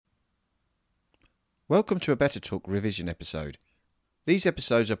Welcome to a Better Talk revision episode. These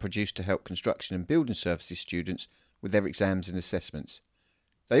episodes are produced to help construction and building services students with their exams and assessments.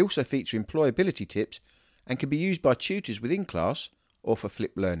 They also feature employability tips and can be used by tutors within class or for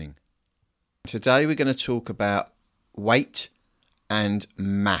flipped learning. Today we're going to talk about weight and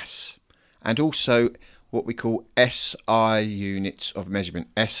mass, and also what we call SI units of measurement,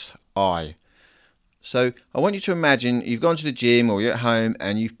 SI. So I want you to imagine you've gone to the gym or you're at home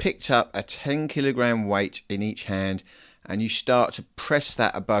and you've picked up a 10 kilogram weight in each hand and you start to press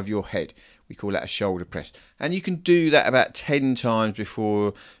that above your head. We call that a shoulder press. And you can do that about 10 times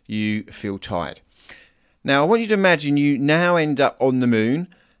before you feel tired. Now I want you to imagine you now end up on the moon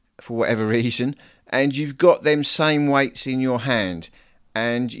for whatever reason, and you've got them same weights in your hand,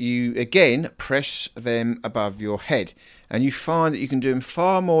 and you again press them above your head, and you find that you can do them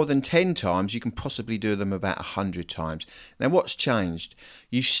far more than 10 times. You can possibly do them about 100 times. Now what's changed?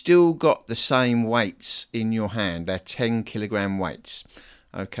 You've still got the same weights in your hand. They're 10 kilogram weights,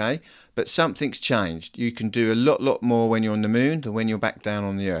 okay, but something's changed. You can do a lot more when you're on the moon than when you're back down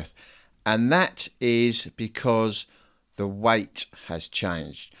on the earth, and that is because the weight has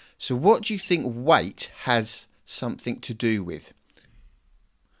changed. So what do you think weight has something to do with?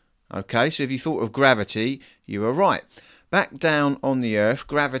 Okay, so if you thought of gravity, you were right. Back down on the earth,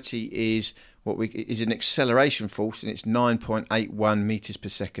 gravity is is an acceleration force, and it's 9.81 meters per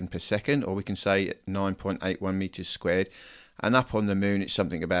second, or we can say 9.81 meters squared. And up on the moon, it's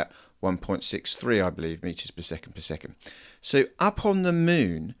something about 1.63, I believe, meters per second. So up on the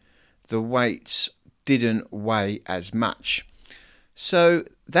moon, the weights didn't weigh as much. So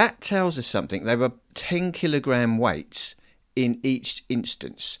that tells us something. They were 10 kilogram weights in each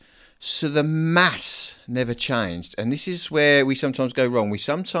instance. So the mass never changed. And this is where we sometimes go wrong. We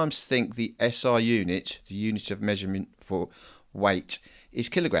sometimes think the SI unit, the unit of measurement for weight, is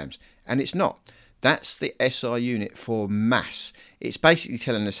kilograms. And it's not. That's the SI unit for mass. It's basically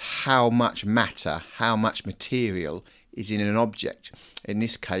telling us how much matter, how much material is in an object. In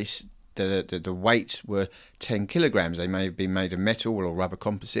this case, the weights were 10 kilograms. They may have been made of metal or rubber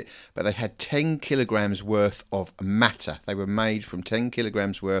composite, but they had 10 kilograms worth of matter. They were made from 10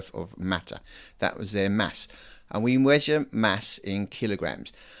 kilograms worth of matter. That was their mass. And we measure mass in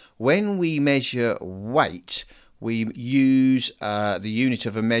kilograms. When we measure weight, we use the unit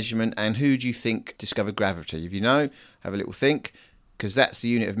of a measurement. And who do you think discovered gravity? If you know, have a little think, because that's the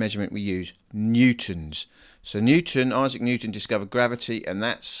unit of measurement we use, newtons. So Isaac Newton discovered gravity, and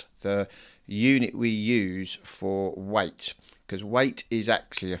that's the unit we use for weight, because weight is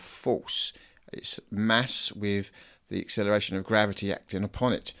actually a force. It's mass with the acceleration of gravity acting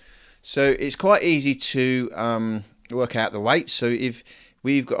upon it. So it's quite easy to work out the weight. So if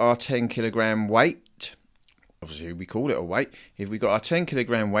we've got our 10 kilogram weight, obviously we call it a weight. If we've got our 10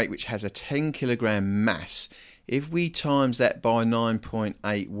 kilogram weight, which has a 10 kilogram mass, if we times that by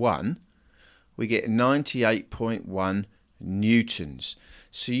 9.81, we get 98.1 newtons.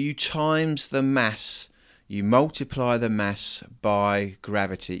 So you times the mass, you multiply the mass by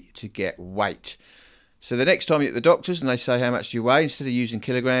gravity to get weight. So the next time you're at the doctor's and they say how much do you weigh, instead of using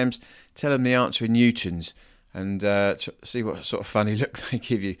kilograms, tell them the answer in newtons, and see what sort of funny look they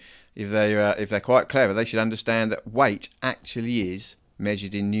give you. If they're quite clever, they should understand that weight actually is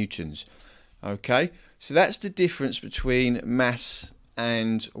measured in newtons. Okay, so that's the difference between mass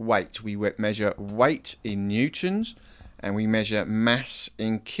and weight. We measure weight in newtons and we measure mass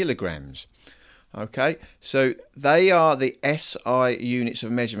in kilograms. Okay, so they are the SI units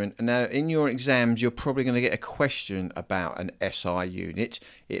of measurement. Now in your exams you're probably going to get a question about an SI unit.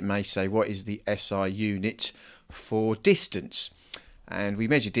 It may say, what is the SI unit for distance? And we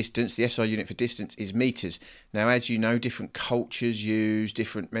measure distance. The SI unit for distance is meters. Now, as you know, different cultures use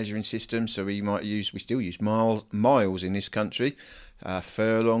different measuring systems. So we still use miles in this country.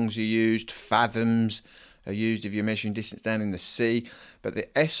 Furlongs are used. Fathoms are used if you're measuring distance down in the sea. But the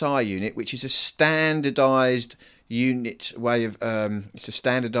SI unit, which is a standardised unit way of, it's a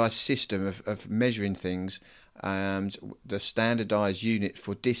standardised system of measuring things. And the standardised unit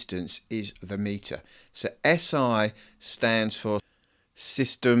for distance is the metre. So SI stands for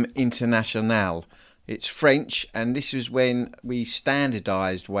Système International. It's French, and this is when we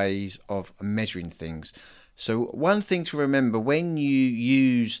standardised ways of measuring things. So one thing to remember, when you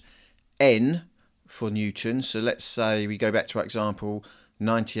use N for newtons, so let's say we go back to our example,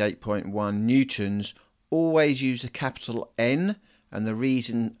 98.1 newtons, always use a capital N, and the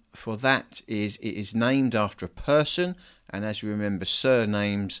reason for that is it is named after a person, and as you remember,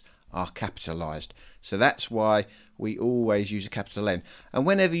 surnames are capitalised. So that's why we always use a capital N. And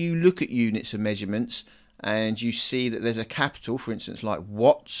whenever you look at units of measurements and you see that there's a capital, for instance like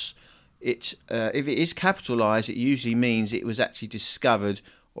watts, if it is capitalised, it usually means it was actually discovered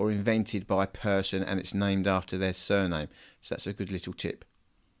or invented by a person and it's named after their surname. So that's a good little tip.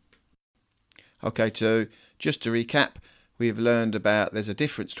 Okay, so just to recap, we have learned about there's a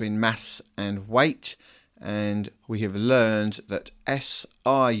difference between mass and weight, and we have learned that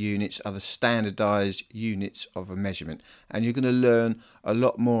SI units are the standardised units of a measurement, and you're going to learn a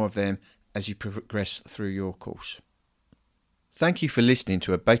lot more of them as you progress through your course. Thank you for listening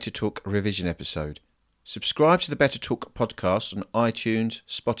to a Beta Talk revision episode. Subscribe to the Beta Talk podcast on iTunes,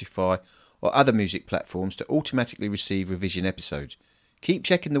 Spotify or other music platforms to automatically receive revision episodes. Keep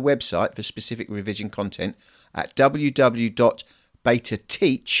checking the website for specific revision content at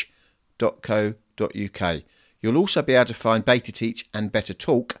www.betateach.co.uk. You'll also be able to find Beta Teach and Beta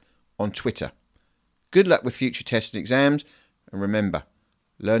Talk on Twitter. Good luck with future tests and exams, and remember,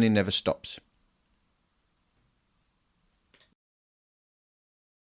 learning never stops.